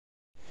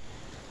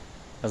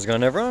How's it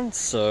going, everyone?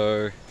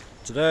 So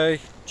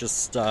today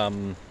just set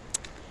up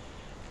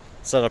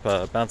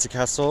a bouncy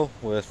castle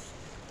with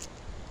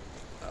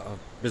a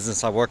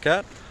business I work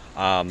at,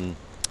 and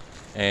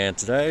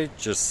today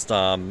just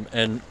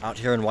and out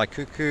here in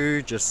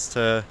Waikuku just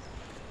to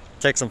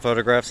take some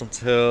photographs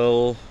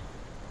until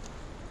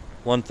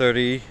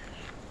 1:30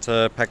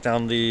 to pack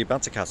down the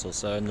bouncy castle.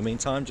 So in the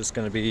meantime, just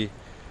going to be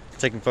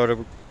taking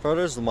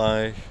photos of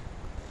my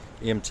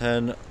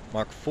EM10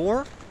 Mark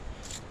IV.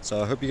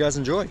 So I hope you guys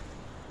enjoy.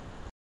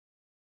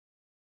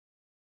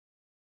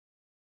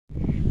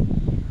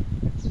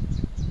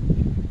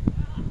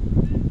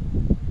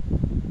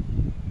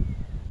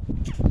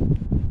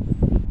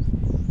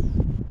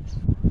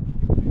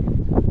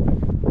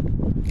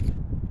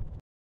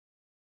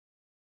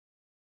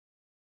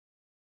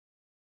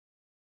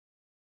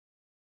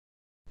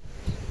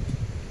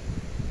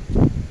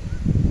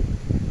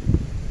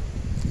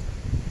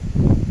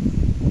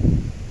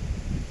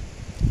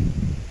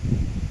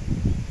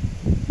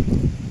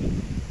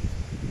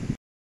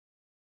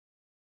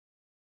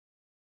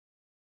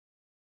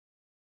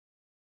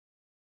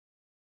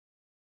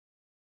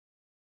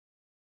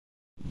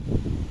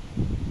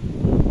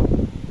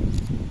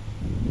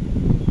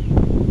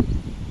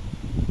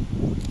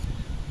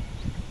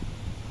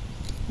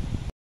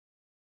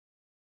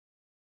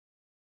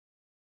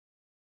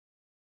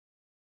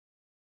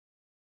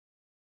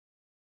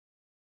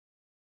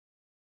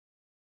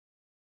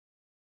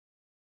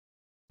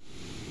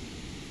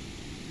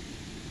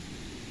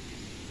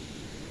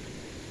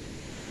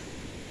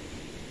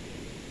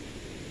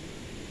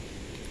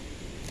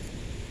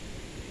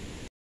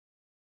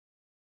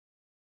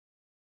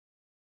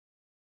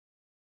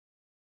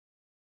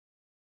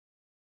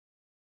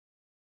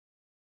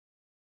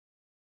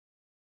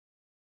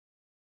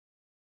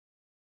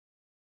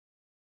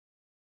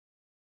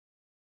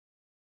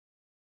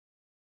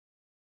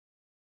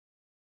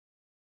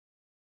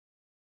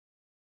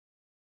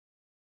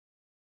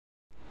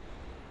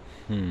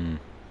 Hmm.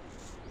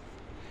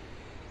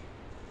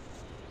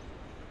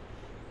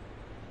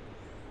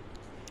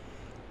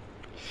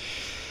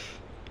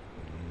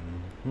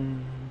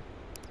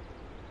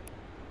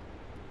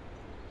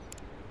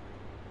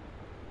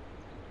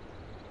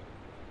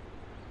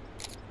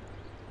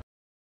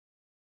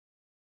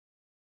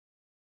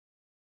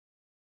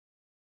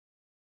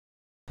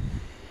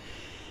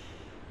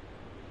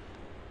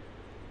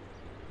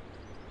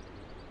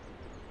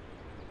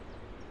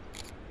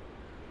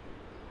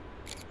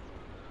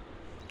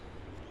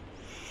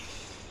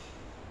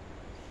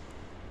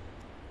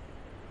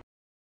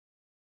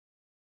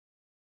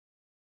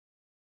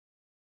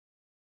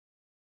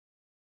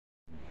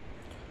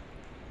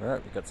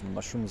 Alright, we got some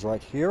mushrooms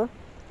right here.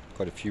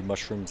 Quite a few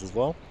mushrooms as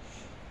well.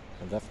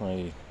 And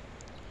definitely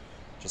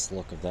just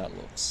look at that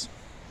looks.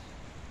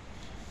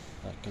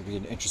 That could be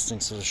an interesting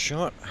sort of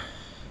shot.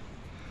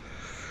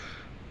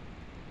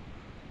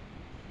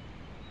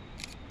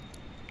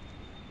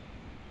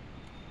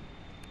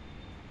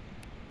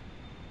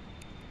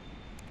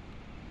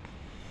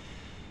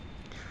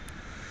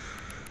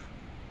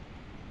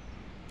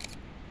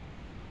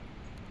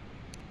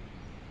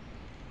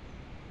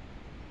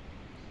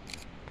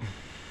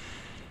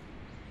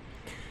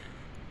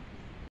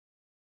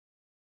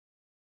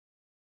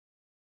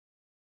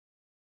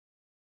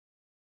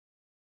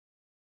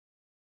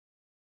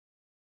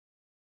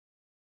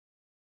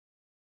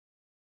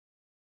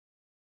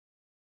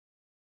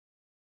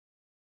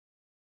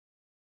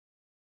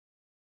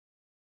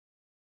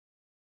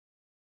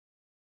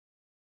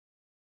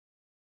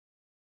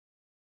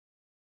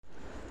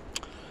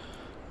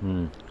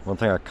 One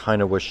thing I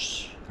kind of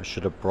wish I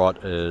should have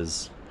brought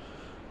is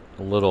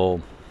a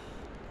little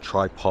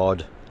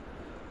tripod.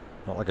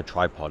 Not like a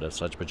tripod as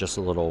such, but just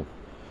a little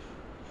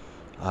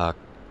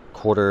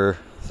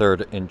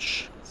third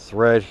inch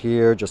thread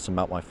here just to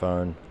mount my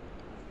phone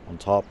on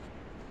top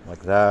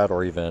like that,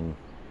 or even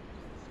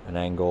an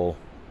angle.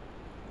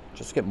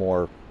 Just get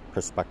more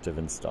perspective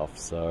and stuff,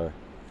 so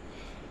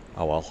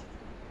oh well.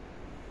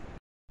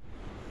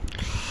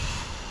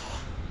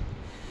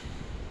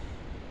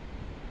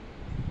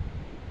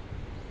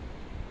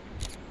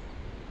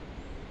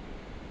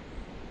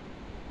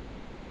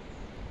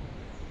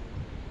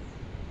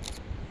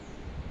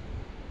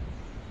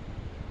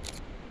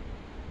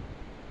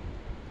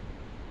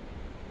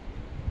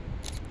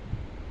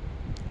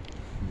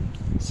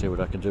 See what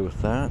I can do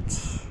with that.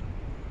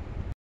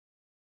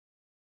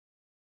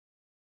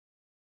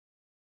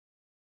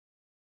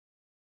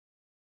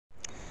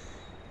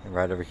 And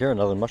right over here,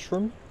 another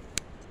mushroom.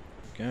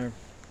 Go.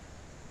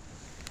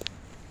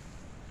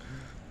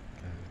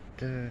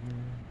 Good.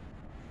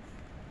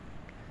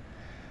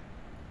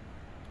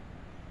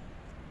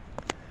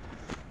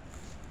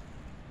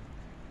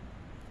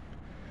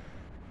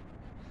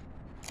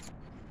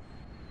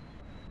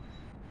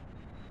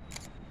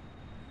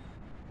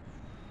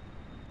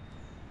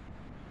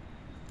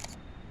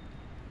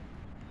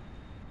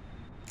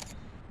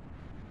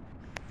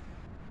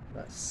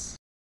 Nice.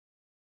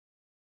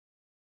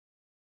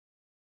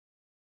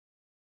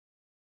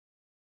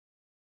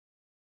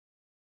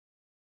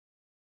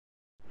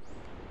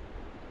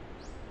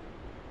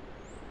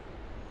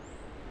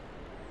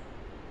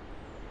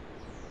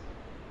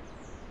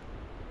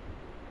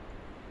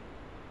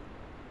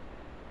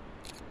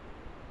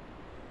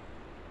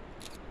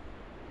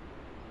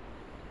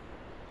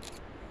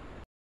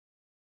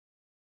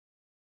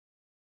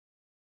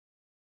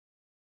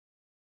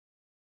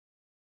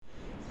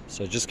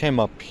 So I just came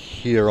up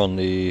here on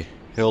the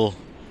hill.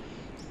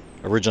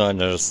 Originally I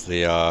noticed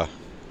the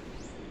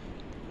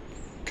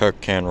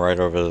Coke can right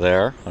over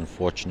there,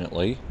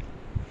 unfortunately.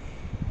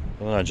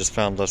 And then I just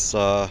found this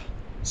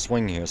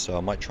swing here, so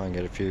I might try and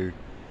get a few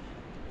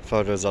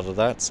photos out of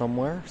that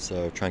somewhere.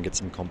 So try and get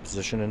some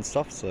composition and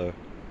stuff, so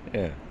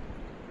yeah.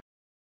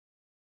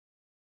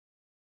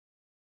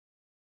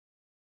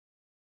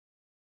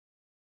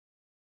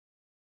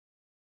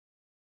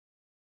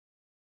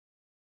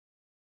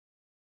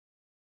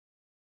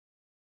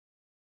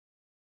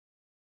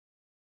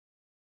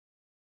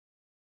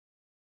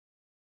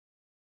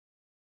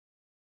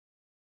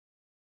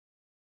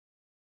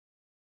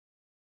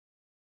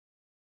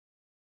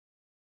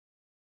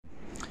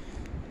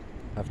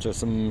 After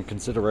some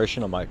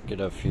consideration, I might get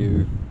a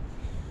few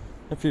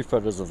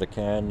photos of the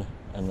can,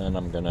 and then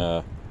I'm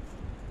gonna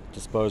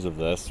dispose of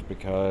this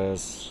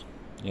because,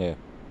 yeah,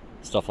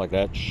 stuff like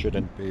that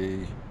shouldn't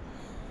be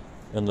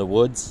in the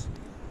woods.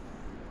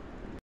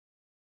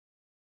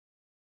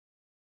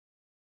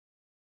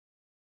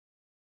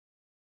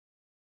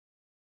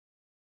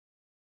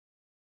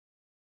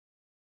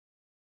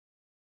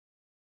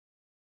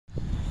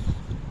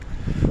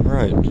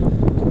 Right.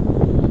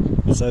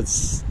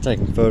 Besides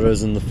taking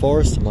photos in the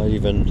forest, I might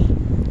even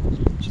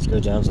just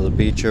go down to the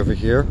beach over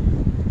here.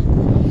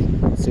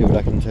 See if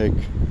I can take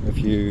a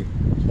few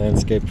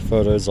landscape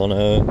photos on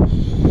a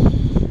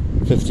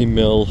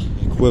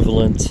 50mm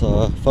equivalent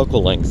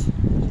focal length.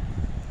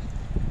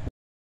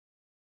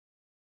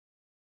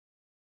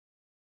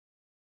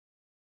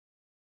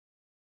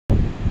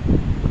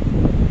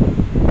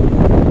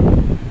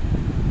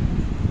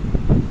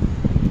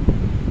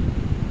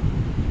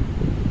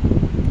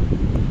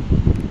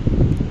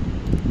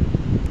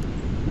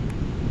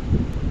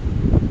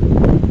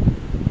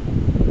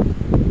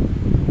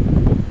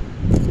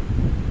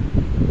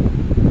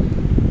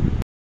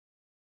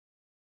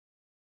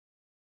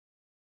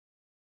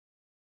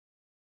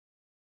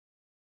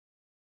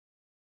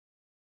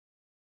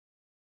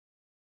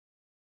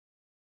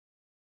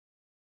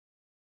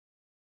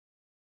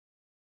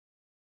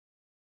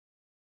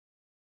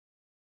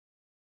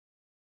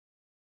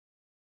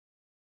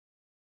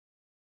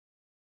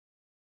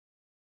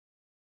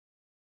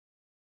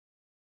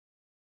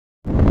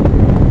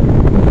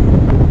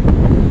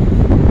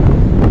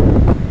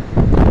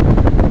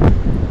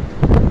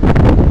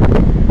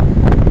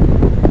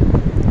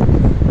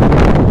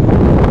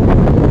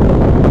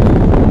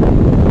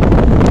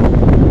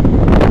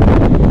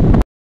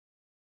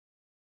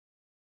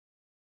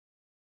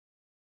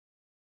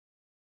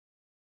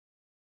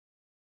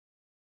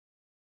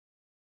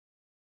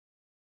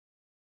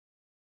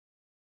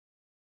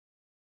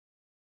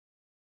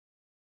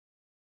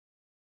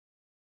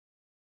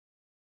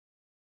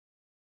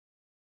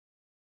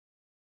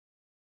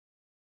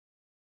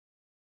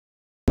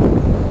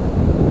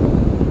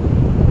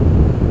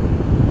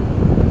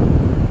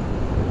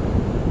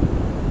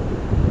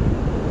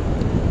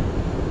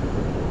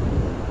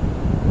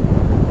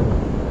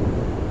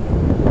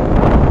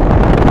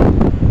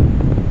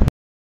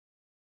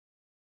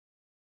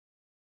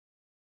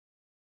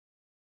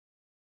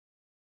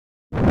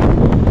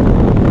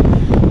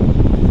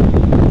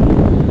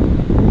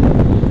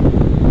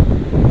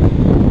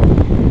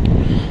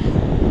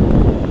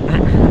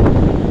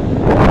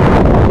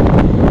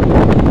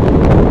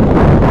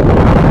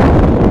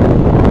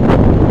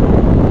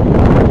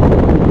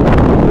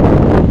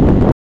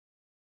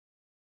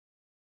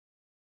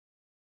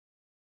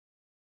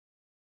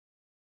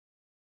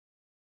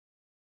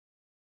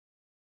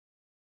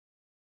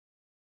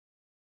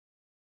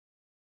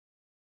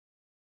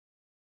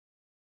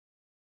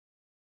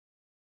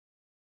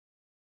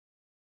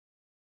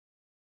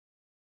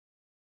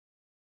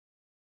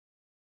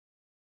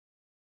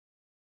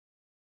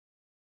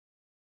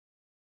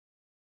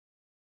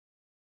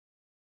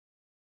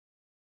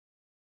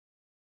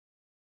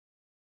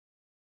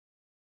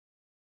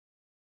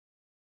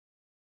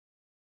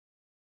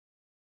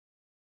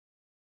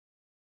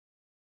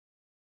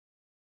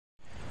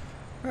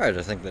 Alright,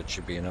 I think that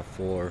should be enough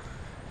for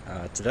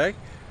today.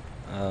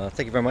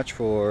 Thank you very much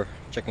for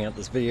checking out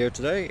this video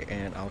today,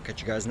 and I'll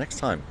catch you guys next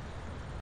time.